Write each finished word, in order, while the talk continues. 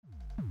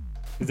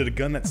Is it a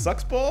gun that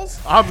sucks balls?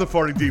 I'm the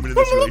farting demon in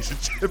this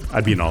relationship.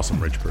 I'd be an awesome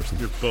rich person.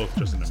 You're both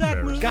just an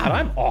embarrassment. God,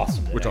 I'm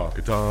awesome today. We're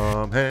talking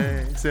Tom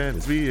Hanks and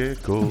his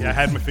vehicle. Yeah, I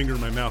had my finger in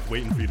my mouth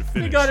waiting for you to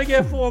finish. You gotta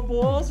get 4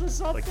 balls or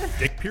something? Like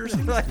dick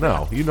piercing?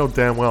 No, you know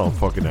damn well I'm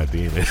fucking that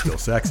demon. Still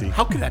sexy.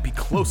 How could that be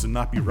close and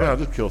not be Yeah, right? I'll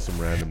just kill some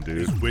random dude.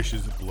 His wish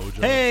is a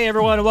blowjob. Hey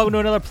everyone, and welcome to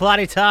another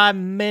Plotty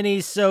Time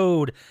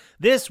mini-sode.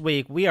 This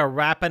week we are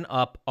wrapping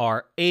up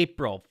our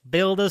April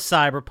build of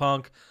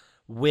Cyberpunk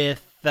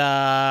with,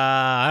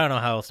 I don't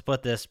know how I'll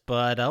split this,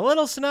 but a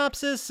little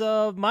synopsis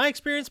of my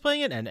experience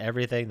playing it and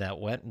everything that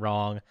went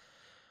wrong.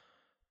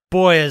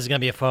 Boy, this is going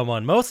to be a fun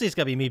one. Mostly it's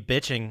going to be me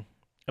bitching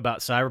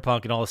about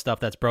Cyberpunk and all the stuff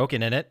that's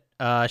broken in it.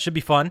 Should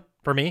be fun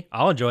for me.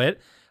 I'll enjoy it.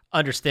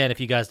 Understand if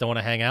you guys don't want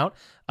to hang out.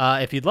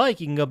 If you'd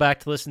like, you can go back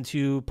to listen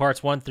to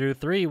parts 1 through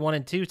 3. 1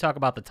 and 2 talk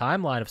about the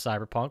timeline of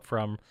Cyberpunk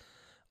from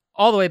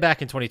all the way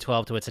back in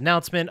 2012 to its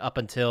announcement up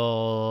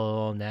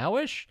until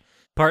now-ish.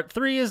 Part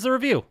 3 is the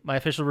review, my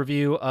official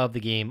review of the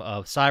game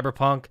of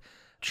Cyberpunk,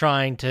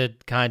 trying to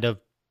kind of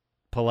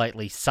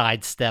politely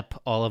sidestep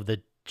all of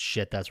the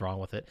shit that's wrong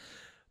with it.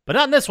 But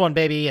not in this one,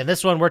 baby. In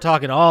this one, we're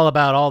talking all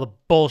about all the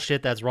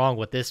bullshit that's wrong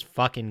with this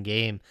fucking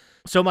game.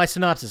 So my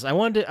synopsis, I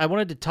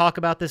wanted to talk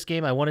about this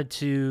game. I wanted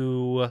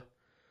to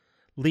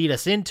lead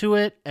us into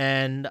it,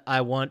 and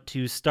I want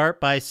to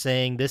start by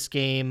saying this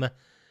game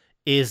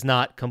is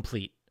not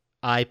complete.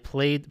 I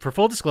played, for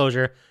full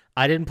disclosure,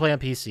 I didn't play on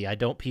PC. I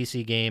don't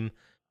PC game.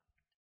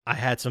 I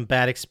had some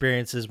bad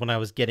experiences when I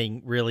was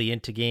getting really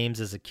into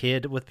games as a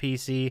kid with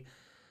PC,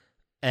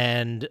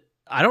 and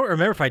I don't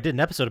remember if I did an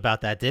episode about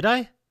that. Did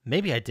I?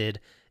 Maybe I did.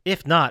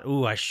 If not,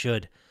 I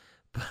should.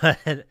 But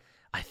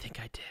I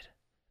think I did.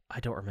 I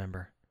don't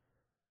remember.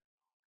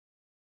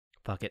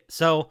 Fuck it.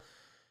 So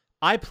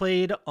I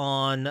played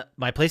on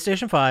my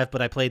PlayStation 5,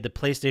 but I played the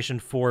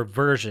PlayStation 4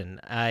 version.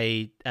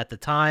 At the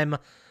time,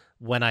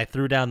 when I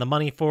threw down the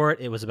money for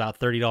it, it was about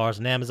 $30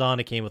 on Amazon.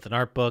 It came with an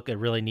art book, a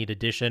really neat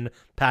edition.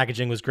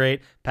 Packaging was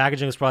great.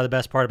 Packaging was probably the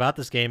best part about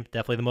this game.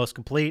 Definitely the most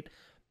complete.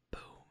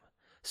 Boom.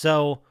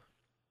 So,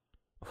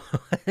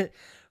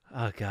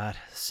 oh God.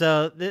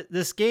 So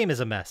this game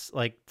is a mess.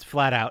 Like,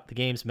 flat out, the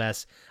game's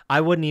mess.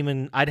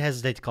 I'd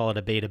hesitate to call it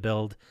a beta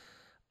build.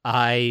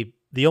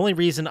 The only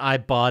reason I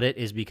bought it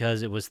is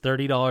because it was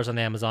 $30 on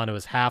Amazon. It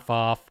was half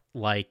off,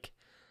 like,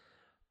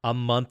 a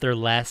month or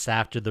less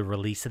after the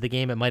release of the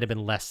game. It might have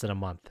been less than a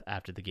month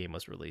after the game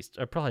was released,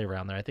 or probably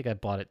around there. I think I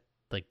bought it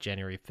like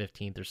January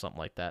 15th or something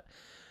like that.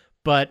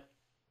 But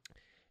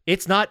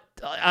it's not,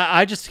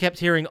 I just kept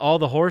hearing all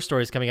the horror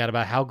stories coming out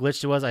about how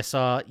glitched it was. I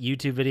saw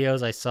YouTube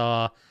videos, I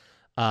saw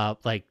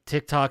like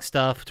TikTok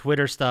stuff,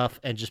 Twitter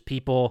stuff, and just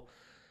people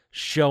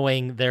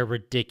showing their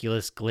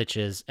ridiculous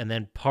glitches. And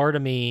then part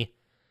of me,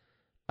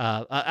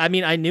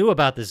 I knew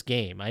about this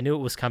game. I knew it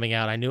was coming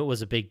out. I knew it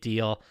was a big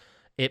deal.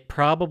 It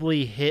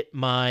probably hit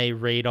my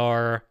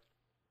radar,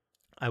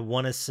 I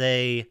want to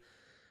say,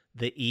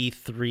 the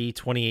E3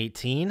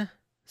 2018.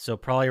 So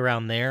probably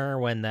around there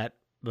when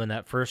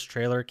that first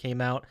trailer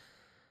came out.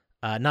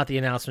 Not the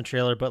announcement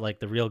trailer, but like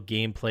the real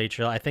gameplay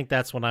trailer. I think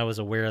that's when I was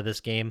aware of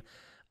this game.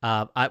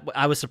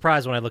 I was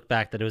surprised when I looked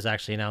back that it was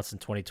actually announced in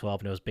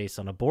 2012 and it was based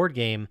on a board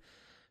game.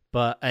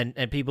 But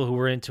and people who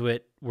were into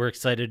it were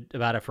excited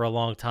about it for a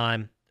long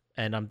time.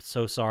 And I'm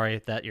so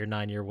sorry that your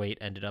 9-year wait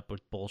ended up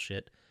with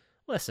bullshit.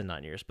 Less than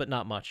 9 years, but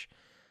not much.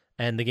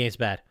 And the game's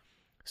bad.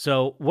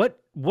 So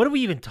what do we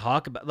even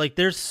talk about? Like,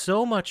 there's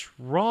so much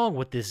wrong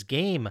with this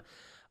game.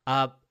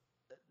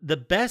 The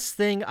best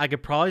thing I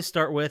could probably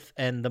start with,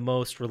 and the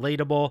most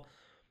relatable,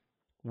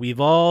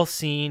 we've all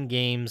seen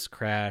games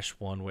crash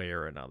one way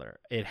or another.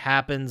 It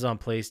happens on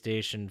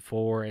PlayStation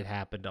 4. It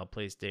happened on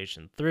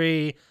PlayStation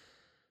 3.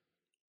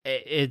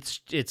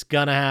 It's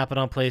gonna happen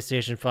on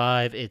PlayStation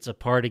 5. It's a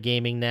part of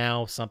gaming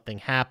now. Something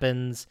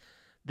happens.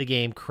 The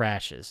game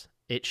crashes.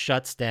 It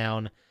shuts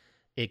down.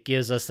 It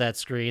gives us that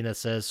screen that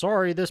says,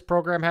 sorry, this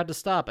program had to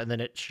stop. And then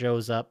it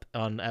shows up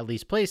on at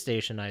least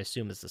PlayStation. I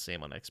assume it's the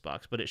same on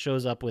Xbox. But it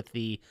shows up with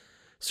the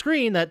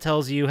screen that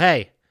tells you,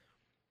 hey,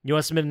 you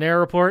want to submit an error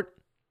report?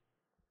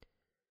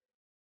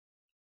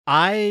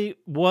 I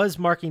was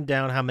marking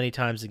down how many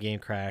times the game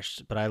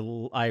crashed, but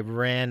I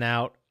ran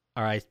out,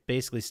 or I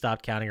basically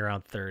stopped counting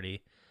around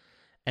 30.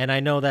 And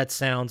I know that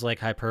sounds like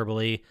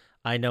hyperbole.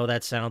 I know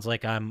that sounds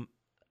like I'm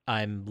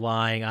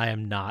lying. I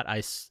am not.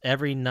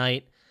 Every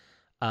night,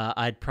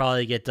 I'd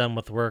probably get done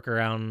with work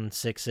around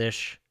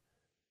 6-ish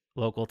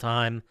local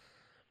time.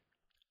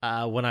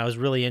 When I was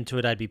really into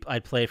it,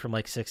 I'd play from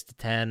like 6 to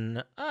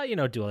 10.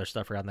 Do other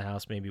stuff around the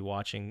house, maybe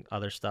watching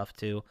other stuff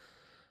too.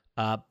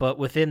 But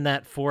within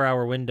that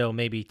 4-hour window,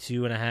 maybe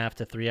 2.5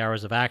 to 3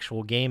 hours of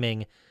actual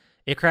gaming,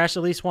 it crashed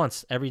at least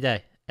once every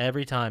day,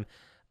 every time.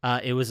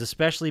 It was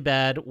especially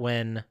bad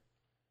when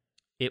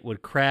it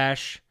would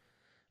crash.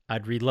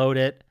 I'd reload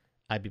it.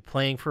 I'd be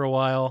playing for a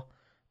while,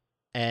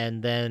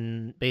 and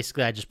then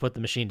basically I just put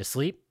the machine to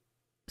sleep,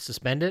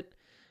 suspend it,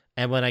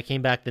 and when I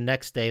came back the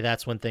next day,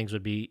 that's when things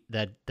would be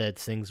that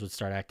things would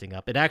start acting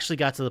up. It actually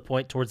got to the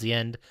point towards the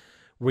end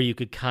where you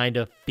could kind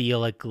of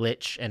feel a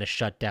glitch and a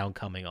shutdown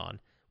coming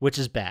on, which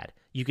is bad.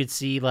 You could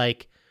see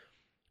like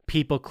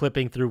people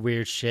clipping through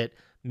weird shit,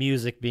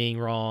 music being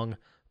wrong,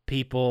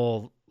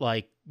 people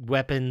like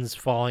weapons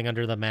falling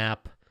under the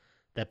map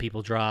that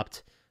people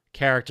dropped,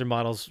 character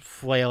models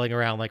flailing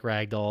around like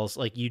ragdolls.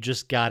 Like you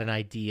just got an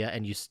idea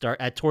and you start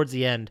at towards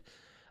the end.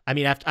 I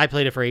mean, after I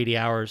played it for 80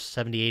 hours,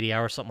 70, 80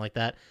 hours, something like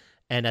that.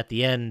 And at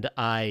the end,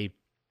 I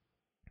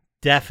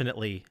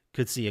definitely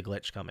could see a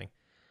glitch coming.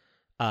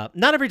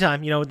 Not every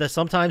time,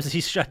 sometimes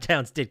these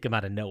shutdowns did come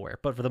out of nowhere,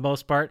 but for the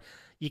most part,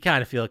 you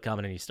kind of feel it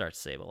coming and you start to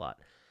save a lot.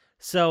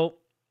 So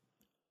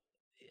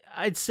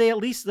I'd say at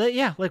least,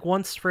 like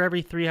once for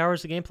every 3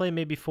 hours of gameplay,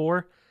 maybe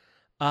 4.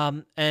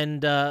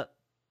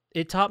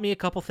 It taught me a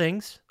couple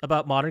things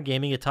about modern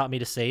gaming. It taught me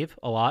to save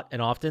a lot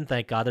and often.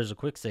 Thank God there's a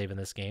quick save in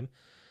this game.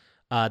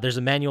 There's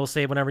a manual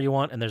save whenever you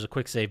want, and there's a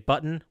quick save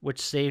button, which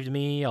saved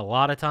me a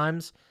lot of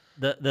times.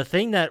 The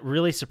thing that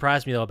really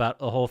surprised me, though, about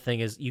the whole thing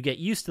is you get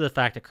used to the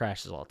fact it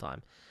crashes all the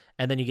time,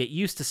 and then you get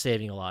used to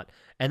saving a lot,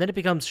 and then it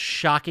becomes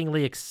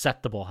shockingly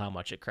acceptable how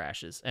much it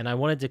crashes, and I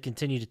wanted to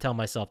continue to tell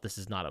myself this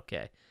is not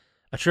okay.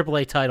 A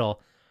AAA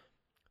title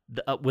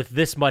with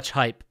this much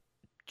hype,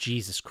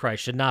 Jesus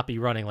Christ, should not be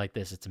running like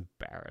this. It's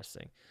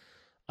embarrassing.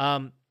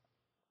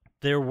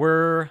 There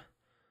were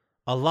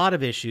a lot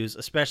of issues,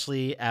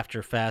 especially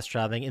after fast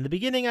traveling. In the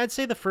beginning, I'd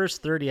say the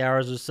first 30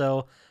 hours or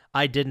so,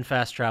 I didn't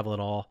fast travel at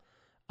all.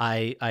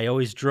 I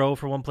always drove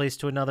from one place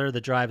to another. The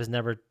drive is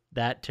never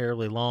that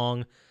terribly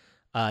long.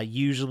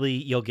 Usually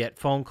you'll get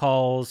phone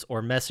calls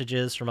or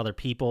messages from other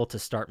people to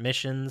start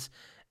missions,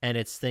 and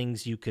it's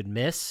things you could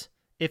miss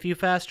if you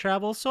fast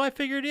travel. So I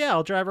figured,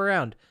 I'll drive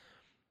around.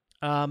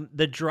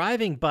 The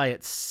driving by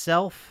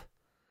itself,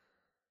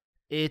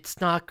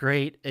 it's not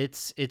great.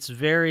 It's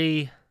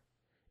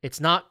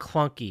not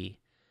clunky.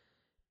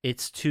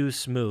 It's too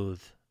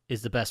smooth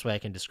is the best way I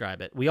can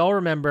describe it. We all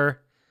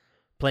remember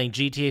playing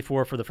GTA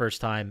 4 for the first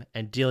time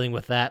and dealing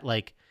with that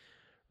like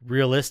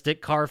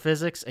realistic car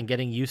physics and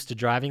getting used to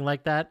driving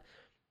like that.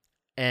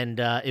 And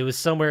it was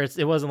somewhere,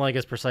 it wasn't like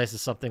as precise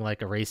as something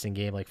like a racing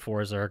game like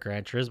Forza or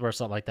Gran Turismo or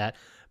something like that.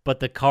 But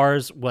the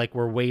cars like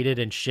were weighted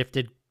and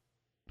shifted,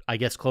 I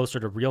guess, closer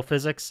to real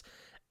physics.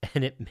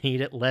 And it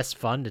made it less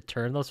fun to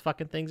turn those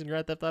fucking things in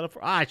Grand Theft Auto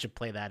 4. I should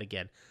play that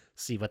again.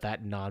 See what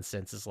that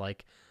nonsense is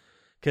like.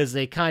 Because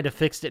they kind of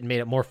fixed it and made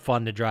it more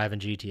fun to drive in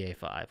GTA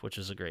 5, which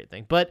is a great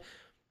thing. But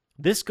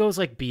this goes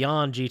like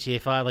beyond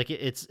GTA 5. Like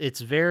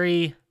it's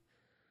very,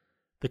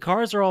 the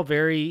cars are all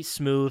very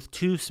smooth,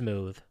 too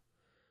smooth.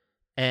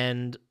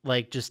 And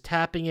like just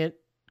tapping it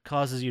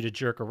causes you to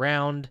jerk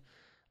around.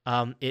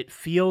 It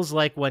feels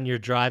like when you're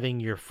driving,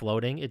 you're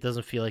floating. It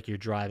doesn't feel like you're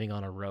driving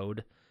on a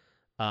road.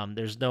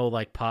 There's no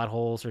like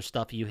potholes or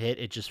stuff you hit.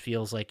 It just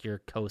feels like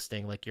you're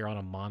coasting, like you're on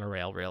a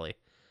monorail, really.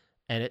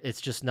 And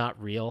it's just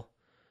not real.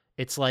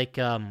 It's like,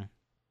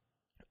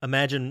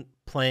 imagine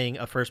playing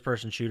a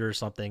first-person shooter or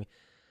something,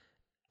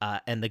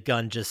 and the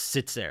gun just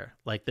sits there.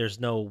 Like there's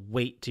no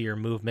weight to your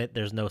movement.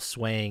 There's no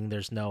swaying.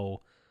 There's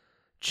no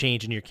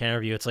change in your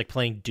camera view. It's like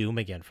playing Doom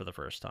again for the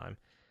first time.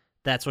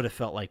 That's what it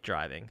felt like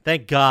driving.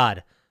 Thank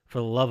God, for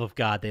the love of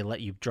God, they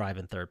let you drive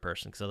in third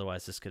person, because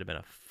otherwise this could have been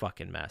a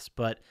fucking mess.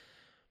 But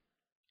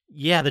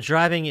yeah, the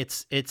driving,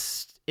 it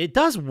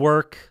does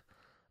work.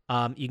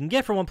 You can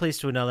get from one place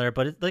to another,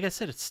 but like I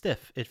said, it's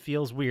stiff. It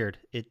feels weird.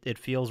 It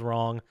feels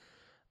wrong.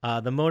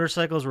 The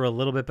motorcycles were a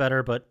little bit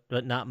better, but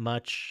not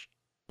much.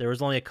 There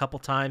was only a couple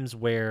times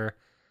where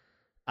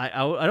I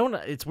don't know.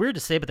 It's weird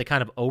to say, but they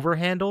kind of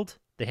overhandled.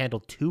 They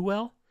handled too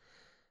well,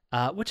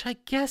 which I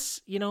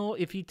guess,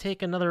 if you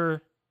take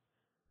another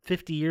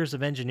 50 years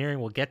of engineering,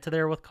 we'll get to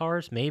there with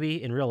cars,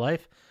 maybe in real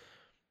life.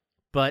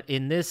 But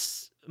in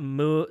this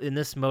mode,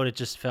 it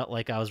just felt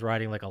like I was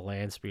riding like a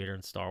land speeder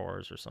in Star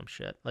Wars or some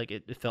shit. Like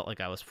it felt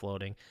like I was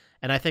floating.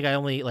 And I think I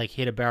only like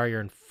hit a barrier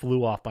and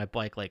flew off my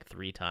bike like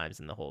 3 times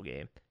in the whole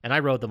game. And I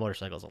rode the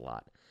motorcycles a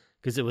lot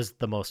because it was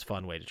the most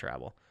fun way to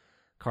travel.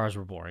 Cars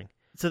were boring.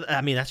 So,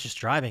 I mean, that's just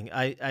driving.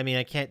 I mean,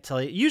 I can't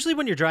tell you. Usually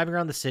when you're driving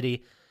around the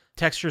city,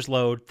 textures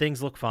load,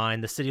 things look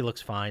fine, the city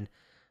looks fine.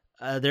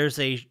 There's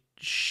a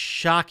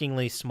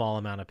shockingly small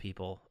amount of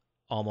people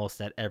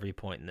almost at every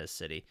point in this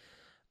city.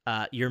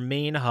 Your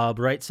main hub,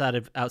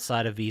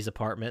 outside of V's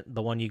apartment,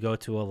 the one you go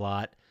to a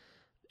lot,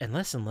 and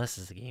less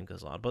as the game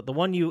goes on, but the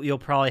one you'll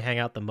probably hang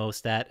out the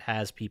most at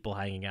has people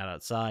hanging out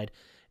outside,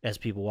 has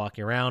people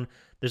walking around.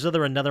 There's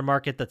another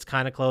market that's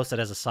kind of close that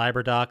has a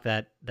cyberdock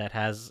that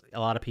has a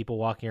lot of people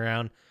walking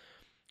around.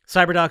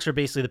 Cyberdocks are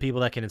basically the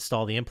people that can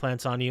install the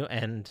implants on you,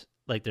 and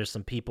like there's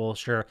some people,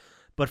 sure,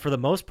 but for the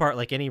most part,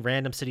 like any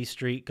random city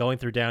street, going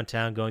through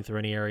downtown, going through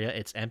any area,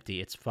 it's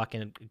empty. It's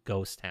fucking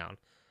ghost town.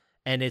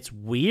 And it's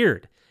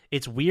weird.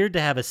 It's weird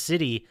to have a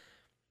city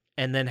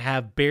and then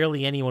have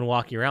barely anyone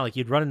walking around. Like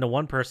you'd run into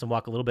one person,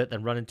 walk a little bit,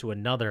 then run into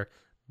another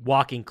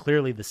walking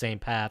clearly the same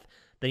path.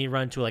 Then you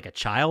run into like a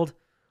child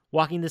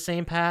walking the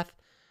same path.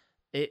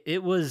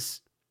 It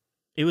was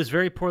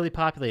very poorly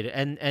populated.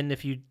 And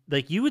if you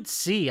like, you would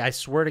see, I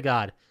swear to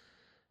God,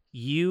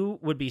 you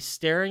would be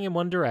staring in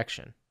one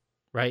direction,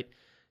 right?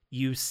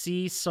 you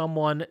see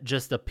someone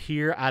just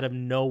appear out of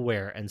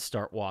nowhere and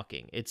start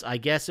walking. I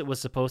guess it was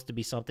supposed to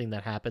be something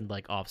that happened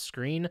like off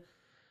screen,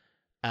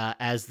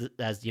 as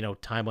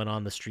time went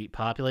on, the street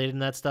populated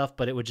and that stuff,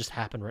 but it would just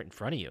happen right in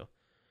front of you.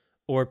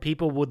 Or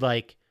people would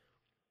like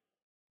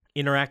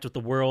interact with the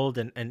world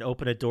and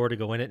open a door to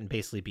go in it and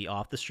basically be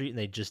off the street, and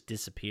they just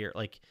disappear.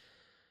 Like,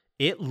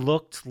 it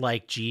looked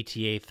like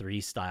GTA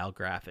 3 style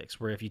graphics,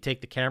 where if you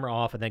take the camera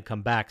off and then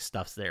come back,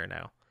 stuff's there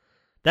now.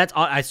 That's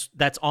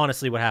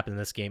honestly what happened in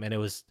this game, and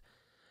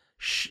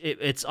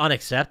it's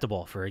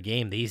unacceptable for a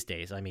game these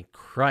days. I mean,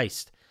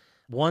 Christ.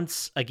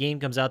 Once a game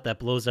comes out that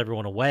blows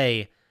everyone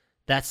away,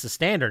 that's the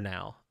standard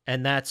now,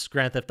 and that's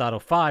Grand Theft Auto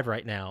 5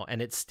 right now,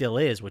 and it still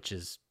is, which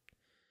is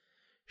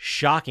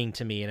shocking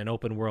to me in an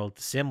open world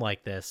sim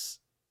like this.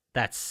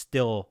 That's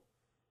still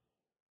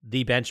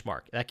the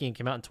benchmark. That game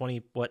came out in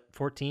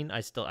 2014.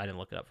 I didn't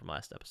look it up from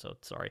last episode.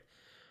 Sorry.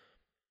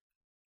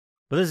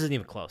 But this isn't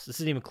even close. This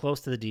isn't even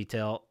close to the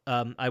detail.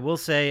 I will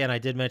say, and I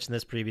did mention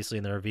this previously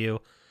in the review,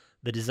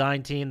 the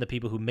design team, the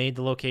people who made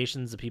the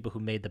locations, the people who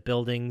made the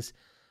buildings,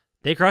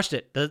 they crushed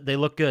it. They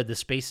look good. The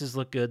spaces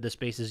look good. The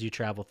spaces you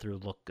travel through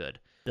look good.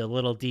 The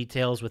little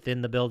details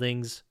within the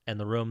buildings and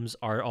the rooms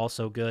are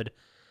also good.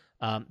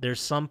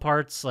 There's some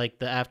parts, like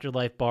the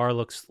Afterlife bar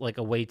looks like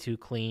a way too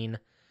clean,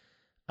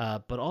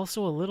 but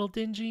also a little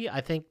dingy.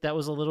 I think that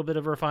was a little bit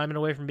of a refinement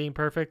away from being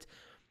perfect.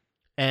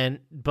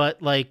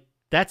 But like,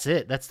 that's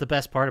it. That's the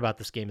best part about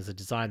this game, is the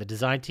design. The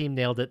design team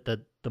nailed it.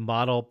 The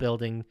model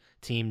building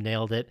team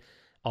nailed it.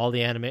 All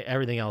the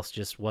everything else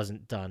just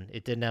wasn't done.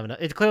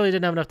 It clearly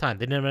didn't have enough time.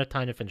 They didn't have enough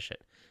time to finish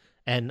it.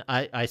 And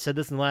I said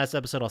this in the last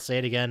episode. I'll say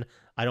it again.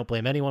 I don't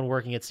blame anyone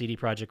working at CD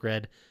Projekt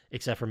Red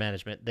except for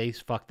management. They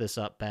fucked this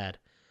up bad.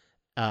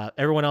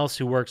 Everyone else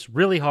who works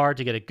really hard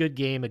to get a good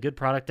game, a good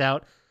product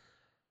out,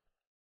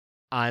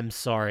 I'm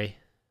sorry.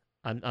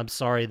 I'm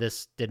sorry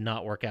this did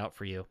not work out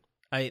for you.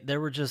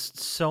 There were just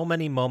so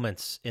many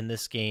moments in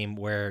this game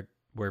where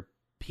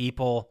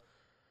people,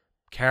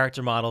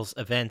 character models,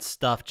 events,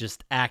 stuff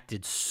just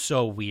acted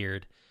so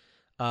weird.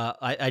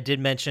 I did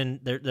mention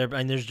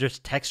there's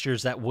just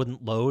textures that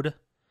wouldn't load,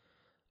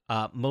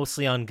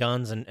 mostly on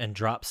guns and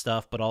drop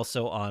stuff, but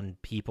also on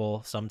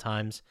people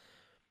sometimes.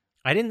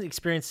 I didn't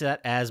experience that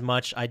as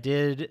much.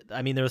 There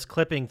was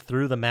clipping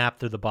through the map,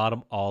 through the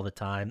bottom all the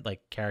time.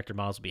 Like, character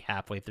models would be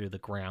halfway through the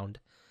ground.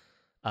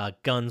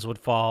 Guns would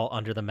fall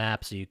under the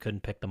map so you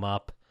couldn't pick them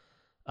up.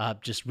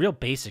 Just real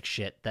basic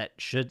shit that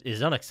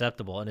is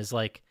unacceptable and is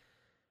like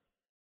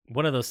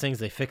one of those things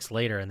they fixed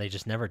later and they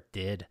just never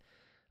did.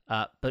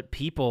 But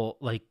people,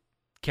 like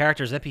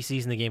characters,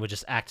 NPCs in the game, would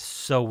just act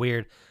so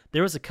weird.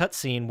 There was a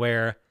cutscene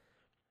where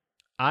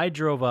I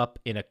drove up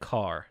in a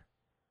car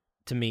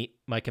to meet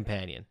my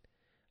companion.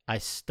 I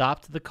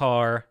stopped the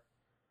car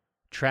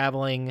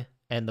traveling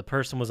and the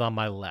person was on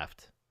my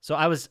left. So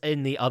I was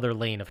in the other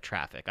lane of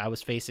traffic. I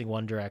was facing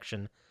one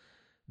direction.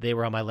 They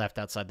were on my left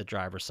outside the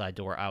driver's side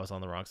door. I was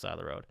on the wrong side of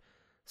the road.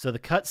 So the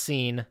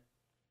cutscene,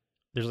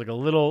 there's like a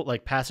little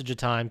like passage of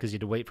time because you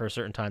had to wait for a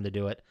certain time to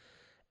do it.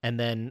 And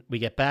then we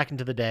get back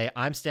into the day.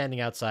 I'm standing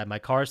outside. My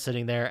car's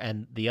sitting there,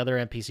 and the other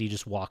NPC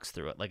just walks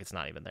through it like it's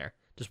not even there.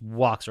 Just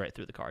walks right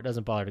through the car.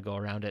 Doesn't bother to go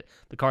around it.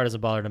 The car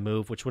doesn't bother to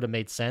move, which would have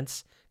made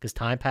sense because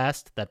time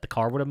passed that the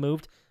car would have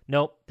moved.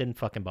 Nope, didn't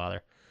fucking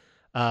bother.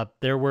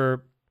 There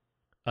were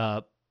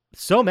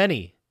so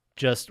many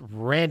just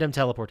random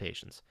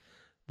teleportations.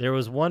 There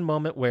was one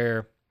moment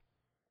where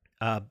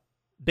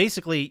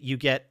basically you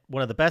get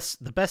one of the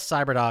best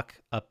Cyberdock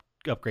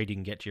upgrade you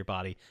can get to your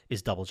body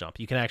is double jump.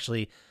 You can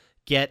actually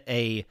get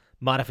a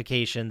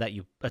modification that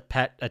you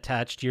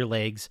attach to your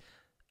legs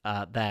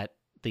that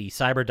the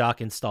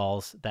Cyberdock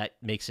installs that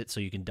makes it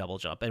so you can double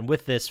jump. And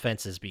with this,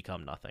 fences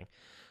become nothing,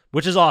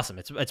 which is awesome.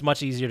 It's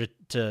much easier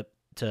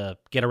to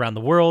get around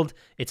the world.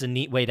 It's a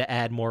neat way to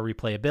add more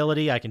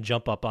replayability. I can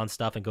jump up on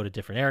stuff and go to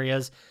different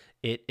areas.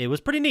 It was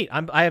pretty neat.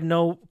 I have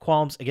no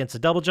qualms against a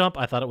double jump.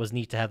 I thought it was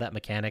neat to have that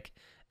mechanic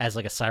as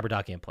like a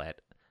Cyberdock implant.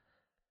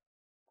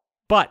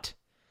 But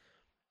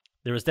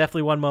there was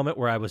definitely one moment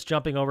where I was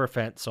jumping over a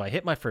fence, so I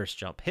hit my first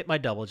jump, hit my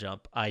double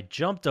jump. I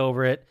jumped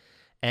over it,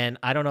 and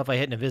I don't know if I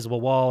hit an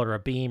invisible wall or a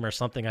beam or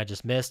something I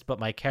just missed, but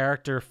my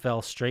character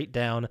fell straight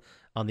down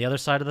on the other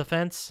side of the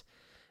fence,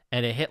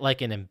 and it hit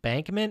like an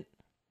embankment,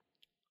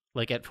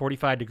 like at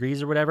 45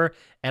 degrees or whatever,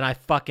 and I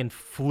fucking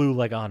flew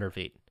like 100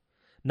 feet.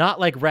 Not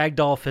like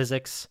ragdoll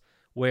physics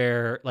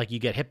where like you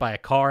get hit by a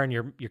car and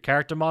your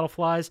character model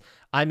flies.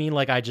 I mean,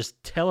 like I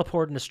just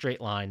teleported in a straight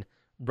line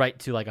right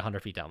to like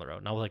 100 feet down the road.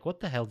 And I was like, what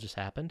the hell just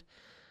happened?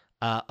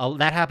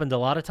 That happened a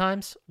lot of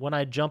times when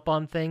I jump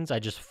on things. I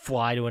just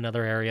fly to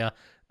another area.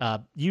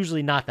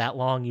 Usually not that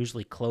long,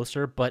 usually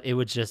closer, but it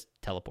would just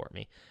teleport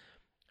me.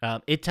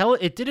 It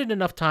did it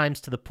enough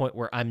times to the point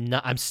where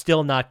I'm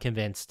still not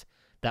convinced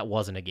that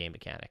wasn't a game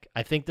mechanic.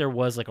 I think there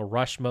was like a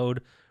rush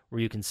mode where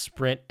you can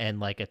sprint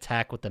and like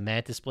attack with the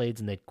mantis blades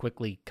and they'd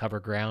quickly cover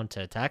ground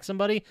to attack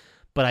somebody.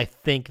 But I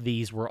think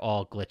these were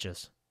all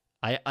glitches.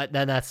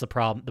 Then that's the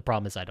problem. The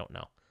problem is I don't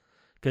know,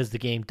 because the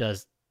game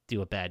does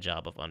do a bad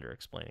job of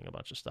under-explaining a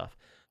bunch of stuff.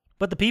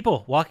 But the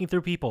people walking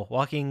through people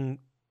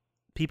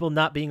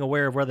not being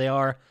aware of where they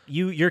are.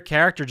 Your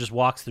character just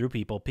walks through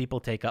people. People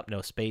take up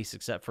no space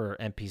except for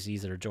NPCs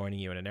that are joining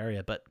you in an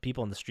area. But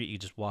people in the street, you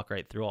just walk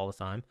right through all the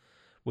time,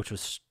 which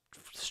was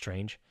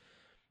strange.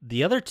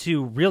 The other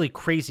two really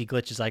crazy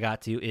glitches I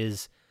got to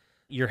is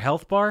your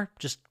health bar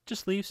just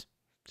leaves,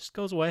 just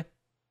goes away.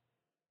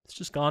 It's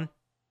just gone.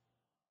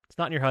 It's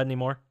not in your HUD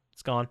anymore.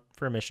 It's gone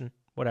for a mission,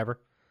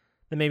 whatever.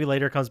 Then maybe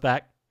later it comes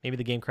back. Maybe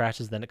the game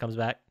crashes, then it comes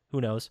back. Who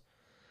knows?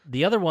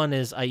 The other one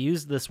is I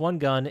used this one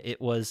gun. It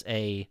was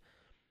a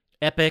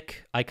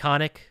epic,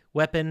 iconic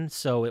weapon,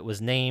 so it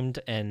was named,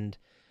 and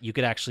you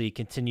could actually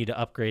continue to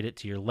upgrade it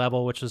to your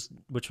level, which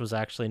was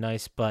actually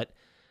nice. But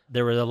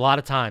there were a lot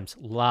of times,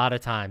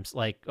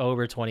 like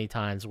over 20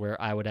 times,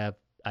 where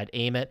I'd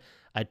aim it,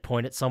 I'd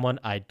point at someone,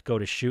 I'd go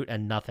to shoot,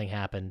 and nothing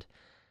happened.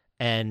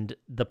 And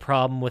the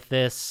problem with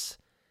this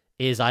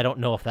is I don't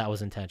know if that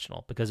was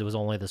intentional because it was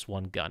only this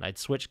one gun. I'd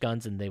switch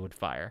guns and they would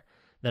fire.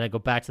 Then I'd go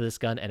back to this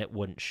gun and it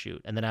wouldn't shoot.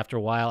 And then after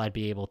a while, I'd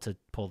be able to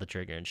pull the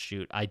trigger and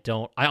shoot. I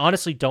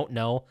honestly don't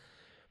know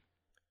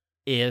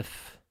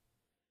if,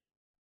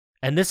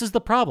 and this is the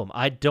problem,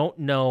 I don't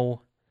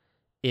know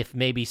if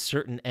maybe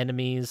certain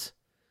enemies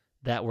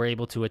that were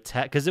able to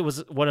attack, because it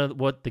was one of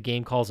what the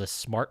game calls a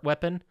smart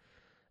weapon.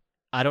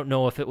 I don't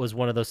know if it was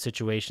one of those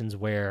situations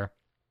where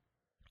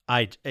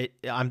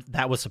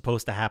that was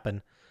supposed to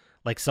happen.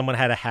 Like someone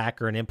had a hack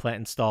or an implant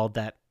installed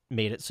that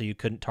made it so you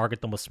couldn't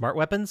target them with smart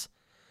weapons,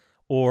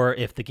 or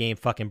if the game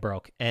fucking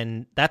broke.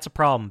 And that's a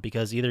problem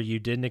because either you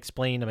didn't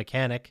explain a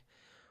mechanic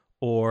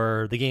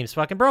or the game's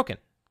fucking broken.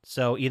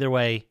 So either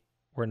way,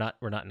 we're not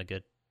in a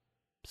good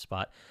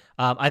spot.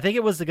 I think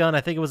it was the gun.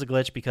 I think it was a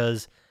glitch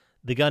because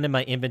the gun in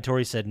my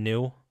inventory said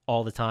new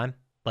all the time.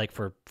 Like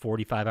for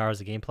 45 hours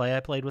of gameplay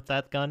I played with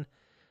that gun.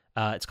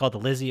 It's called the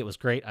Lizzie. It was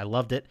great. I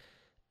loved it.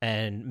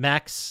 And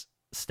max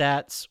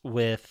stats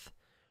with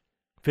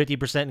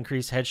 50%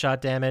 increased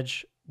headshot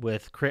damage,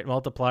 with crit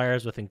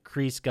multipliers, with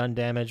increased gun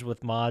damage,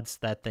 with mods.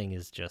 That thing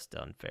is just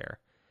unfair.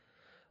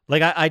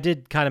 Like I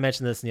did kind of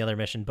mention this in the other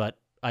mission, but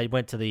I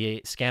went to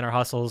the scanner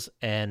hustles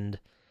and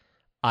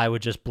I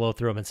would just blow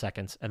through them in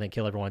seconds and then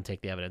kill everyone and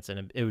take the evidence.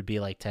 And it would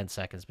be like 10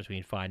 seconds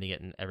between finding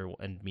it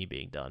and me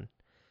being done.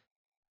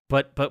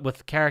 But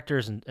with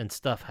characters and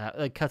stuff,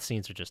 like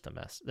cutscenes are just a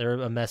mess. They're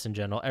a mess in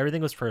general.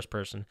 Everything was first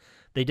person.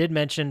 They did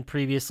mention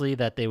previously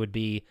that they would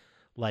be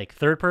like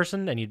third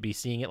person and you'd be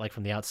seeing it like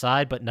from the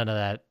outside, but none of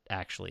that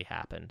actually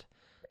happened.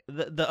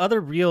 The other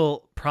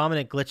real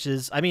prominent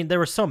glitches, I mean, there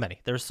were so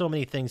many. There were so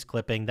many things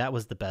clipping. That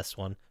was the best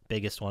one,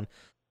 biggest one.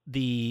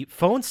 The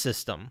phone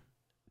system,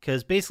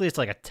 because basically it's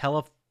like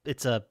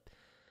it's like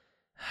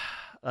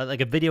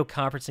a video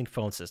conferencing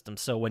phone system.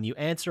 So when you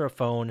answer a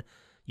phone,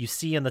 you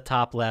see in the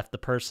top left the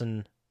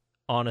person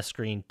on a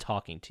screen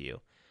talking to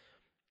you.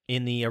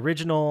 In the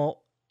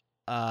original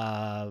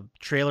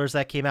trailers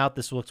that came out,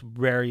 this looked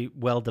very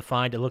well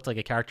defined. It looked like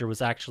a character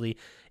was actually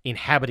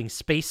inhabiting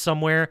space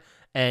somewhere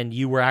and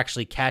you were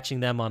actually catching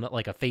them on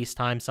like a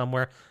FaceTime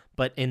somewhere.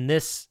 But in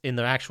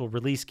the actual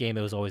release game,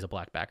 it was always a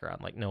black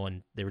background. Like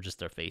they were just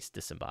their face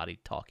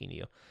disembodied talking to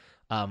you.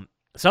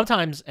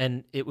 Sometimes,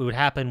 and it would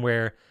happen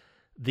where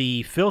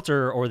the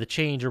filter or the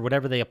change or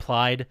whatever they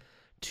applied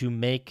to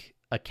make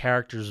a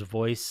character's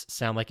voice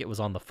sound like it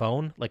was on the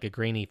phone, like a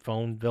grainy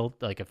phone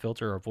built, like a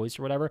filter or voice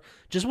or whatever,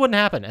 just wouldn't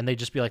happen. And they'd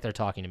just be like, they're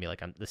talking to me,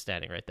 like I'm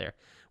standing right there,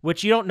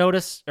 which you don't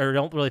notice or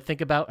don't really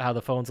think about how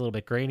the phone's a little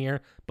bit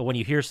grainier. But when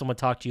you hear someone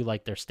talk to you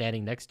like they're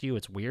standing next to you,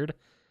 it's weird.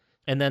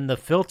 And then the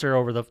filter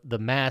over the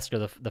mask or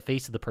the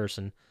face of the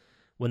person,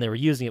 when they were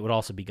using it, would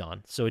also be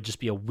gone. So it'd just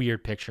be a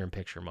weird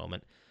picture-in-picture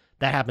moment.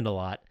 That happened a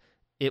lot.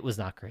 It was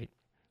not great.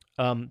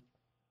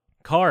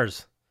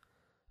 Cars.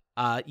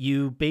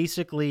 You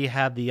basically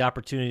have the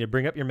opportunity to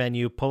bring up your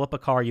menu, pull up a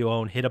car you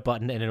own, hit a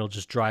button, and it'll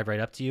just drive right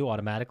up to you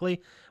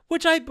automatically,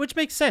 which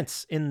makes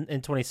sense in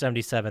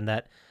 2077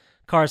 that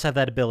cars have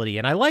that ability.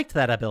 And I liked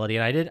that ability,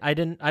 and I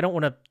don't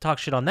want to talk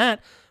shit on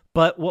that.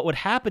 But what would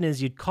happen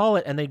is you'd call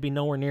it and they'd be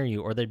nowhere near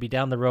you, or they'd be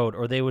down the road,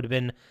 or they would have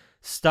been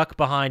stuck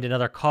behind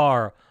another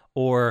car.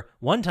 Or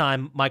one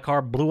time my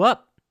car blew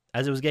up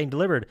as it was getting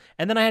delivered,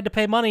 and then I had to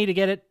pay money to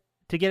get it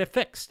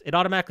fixed. It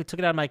automatically took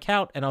it out of my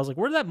account, and I was like,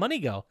 where did that money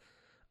go?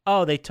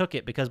 Oh, they took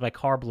it because my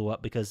car blew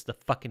up because the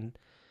fucking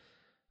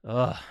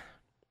that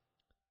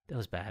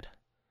was bad.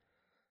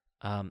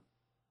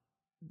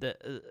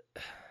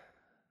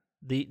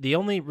 The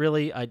only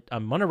really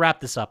I'm gonna wrap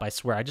this up, I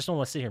swear. I just don't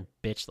want to sit here and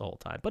bitch the whole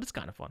time, but it's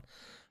kind of fun.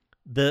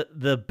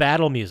 The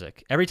battle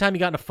music. Every time you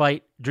got in a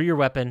fight, drew your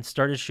weapon,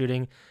 started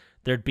shooting,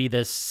 there'd be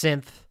this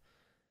synth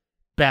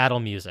battle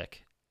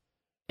music.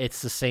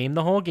 It's the same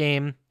the whole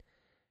game,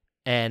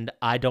 and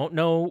I don't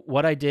know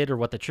what I did or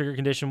what the trigger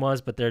condition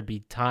was, but there'd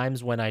be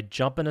times when I'd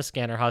jump in a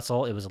scanner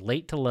hustle, it was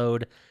late to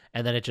load,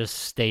 and then it just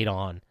stayed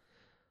on.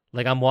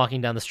 Like I'm walking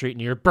down the street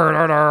and you're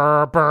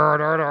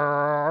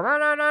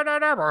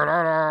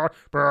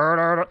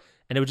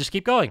and it would just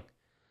keep going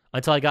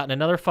until I got in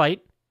another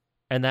fight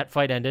and that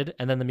fight ended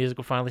and then the music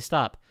would finally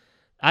stop.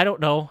 I don't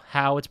know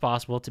how it's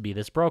possible to be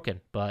this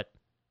broken, but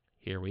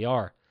here we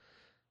are.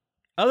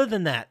 Other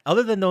than that,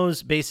 other than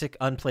those basic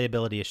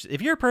unplayability issues,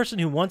 if you're a person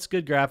who wants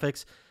good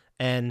graphics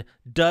and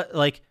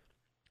like,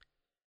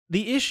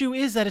 the issue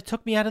is that it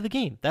took me out of the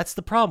game. That's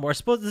the problem.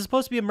 This is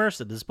supposed to be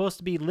immersive. This is supposed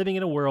to be living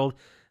in a world,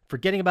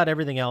 forgetting about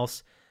everything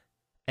else,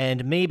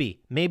 and maybe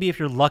if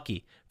you're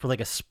lucky, for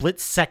like a split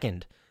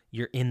second,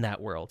 you're in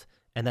that world,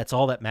 and that's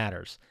all that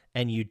matters.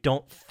 And you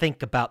don't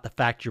think about the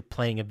fact you're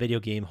playing a video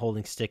game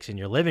holding sticks in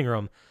your living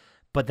room,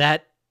 but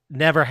that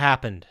never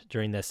happened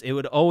during this. It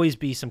would always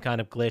be some kind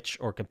of glitch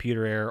or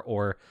computer error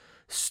or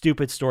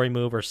stupid story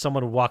move, or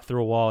someone would walk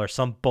through a wall or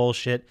some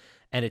bullshit,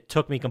 and it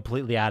took me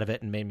completely out of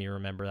it and made me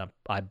remember that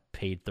I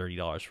paid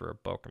 $30 for a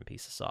broken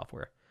piece of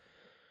software.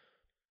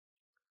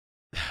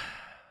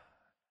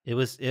 It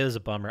was a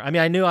bummer. I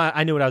mean, I knew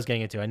what I was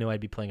getting into. I knew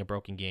I'd be playing a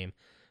broken game,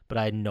 but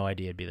I had no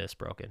idea it'd be this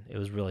broken. It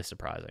was really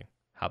surprising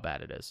how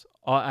bad it is.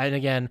 And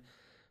again,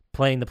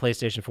 playing the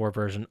PlayStation 4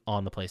 version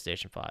on the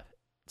PlayStation 5.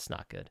 It's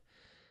not good.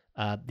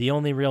 The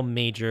only real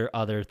major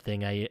other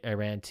thing I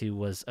ran into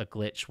was a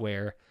glitch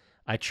where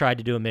I tried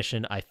to do a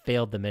mission, I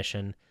failed the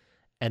mission,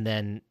 and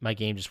then my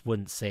game just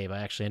wouldn't save. I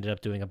actually ended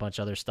up doing a bunch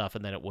of other stuff,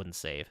 and then it wouldn't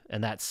save.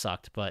 And that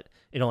sucked, but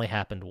it only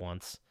happened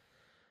once.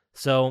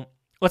 So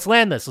let's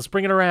land this. Let's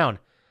bring it around.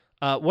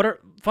 What are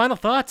final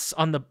thoughts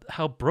on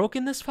how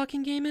broken this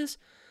fucking game is?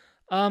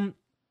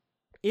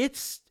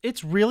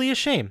 It's really a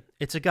shame.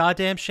 It's a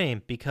goddamn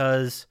shame,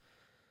 because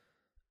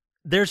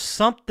there's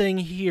something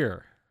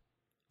here.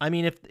 I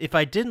mean, if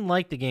I didn't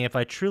like the game, if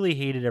I truly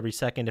hated every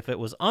second, if it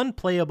was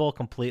unplayable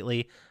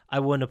completely, I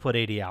wouldn't have put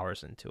 80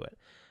 hours into it.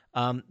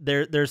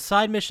 There's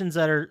side missions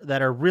that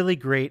are really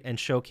great and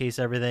showcase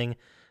everything.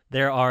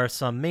 There are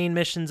some main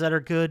missions that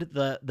are good.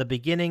 The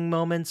beginning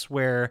moments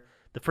where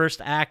the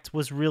first act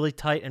was really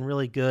tight and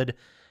really good.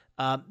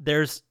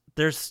 There's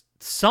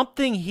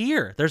something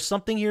here. There's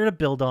something here to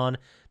build on.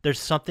 There's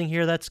something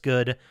here that's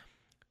good,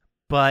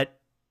 but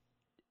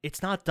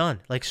it's not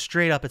done. Like,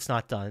 straight up, it's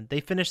not done.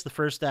 They finished the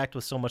first act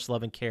with so much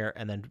love and care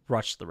and then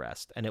rushed the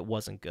rest, and it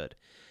wasn't good.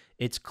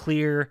 It's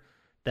clear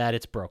that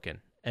it's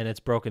broken, and it's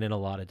broken in a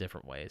lot of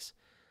different ways.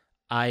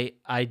 I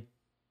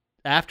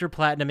after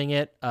platinuming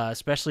it,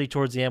 especially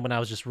towards the end when I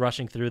was just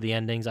rushing through the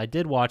endings, I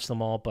did watch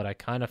them all, but I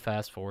kind of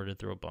fast-forwarded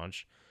through a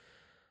bunch.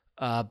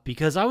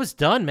 Because I was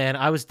done, man.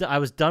 I was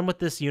done with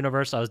this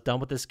universe. I was done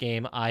with this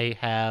game. I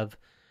have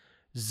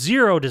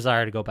zero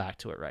desire to go back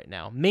to it right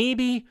now.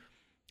 Maybe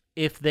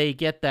if I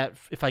get that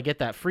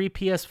free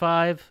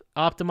PS5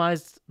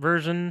 optimized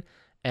version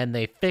and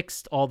they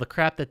fixed all the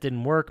crap that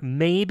didn't work,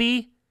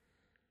 maybe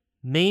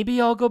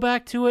I'll go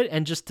back to it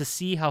and just to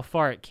see how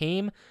far it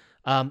came.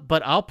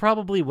 But I'll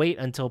probably wait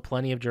until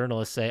plenty of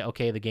journalists say,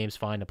 okay, the game's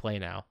fine to play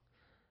now.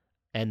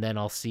 And then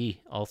I'll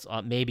see.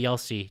 Maybe I'll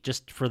see,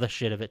 just for the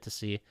shit of it to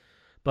see.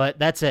 But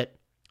that's it.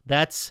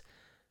 That's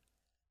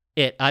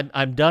it.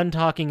 I'm done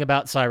talking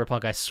about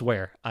Cyberpunk, I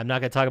swear. I'm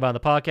not going to talk about it on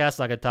the podcast.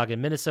 I'm not going to talk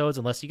in minisodes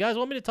unless you guys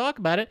want me to talk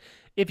about it.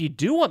 If you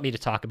do want me to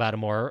talk about it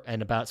more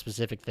and about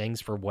specific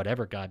things for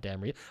whatever goddamn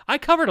reason. I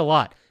covered a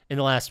lot in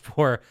the last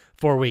four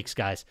weeks,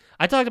 guys.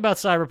 I talked about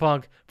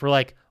Cyberpunk for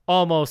like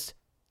almost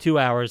 2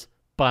 hours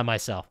by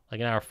myself, like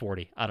an hour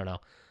 40. I don't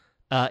know.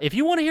 If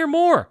you want to hear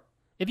more,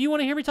 if you want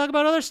to hear me talk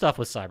about other stuff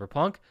with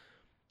Cyberpunk,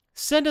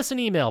 send us an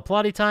email,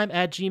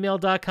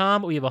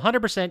 plottytime@gmail.com. We have a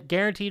 100%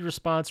 guaranteed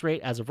response rate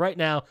as of right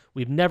now.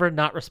 We've never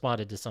not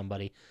responded to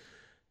somebody,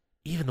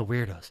 even the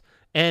weirdos.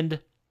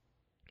 And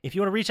if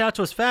you want to reach out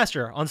to us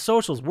faster on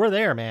socials, we're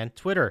there, man.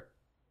 Twitter,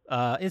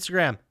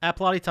 Instagram,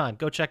 @plottytime.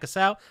 Go check us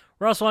out.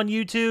 We're also on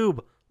YouTube.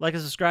 Like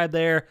and subscribe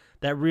there.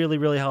 That really,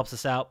 really helps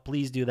us out.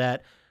 Please do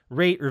that.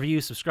 Rate,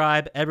 review,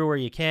 subscribe everywhere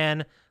you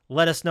can.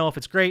 Let us know if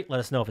it's great.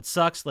 Let us know if it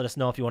sucks. Let us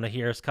know if you want to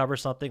hear us cover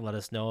something. Let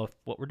us know if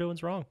what we're doing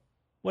is wrong.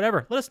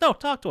 Whatever. Let us know.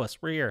 Talk to us.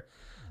 We're here.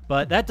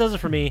 But that does it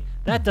for me.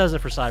 That does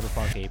it for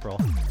Cyberpunk April.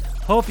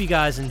 Hope you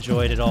guys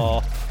enjoyed it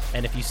all.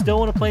 And if you still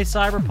want to play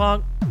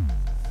Cyberpunk,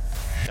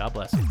 God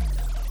bless you.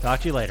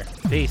 Talk to you later.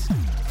 Peace.